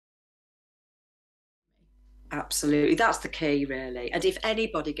Absolutely. That's the key, really. And if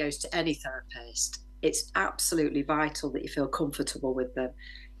anybody goes to any therapist, it's absolutely vital that you feel comfortable with them.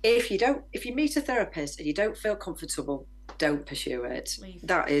 If you meet a therapist and you don't feel comfortable, don't pursue it. Leave.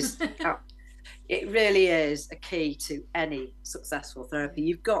 That is, it really is a key to any successful therapy.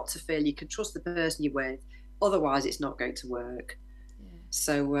 You've got to feel you can trust the person you're with, otherwise it's not going to work. Yeah.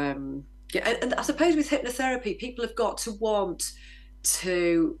 So, yeah, and I suppose with hypnotherapy, people have got to want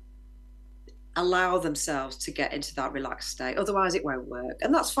to allow themselves to get into that relaxed state. Otherwise, it won't work.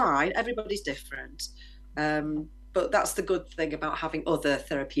 And that's fine. Everybody's different. But that's the good thing about having other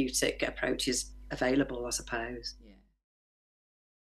therapeutic approaches available, I suppose. Yeah.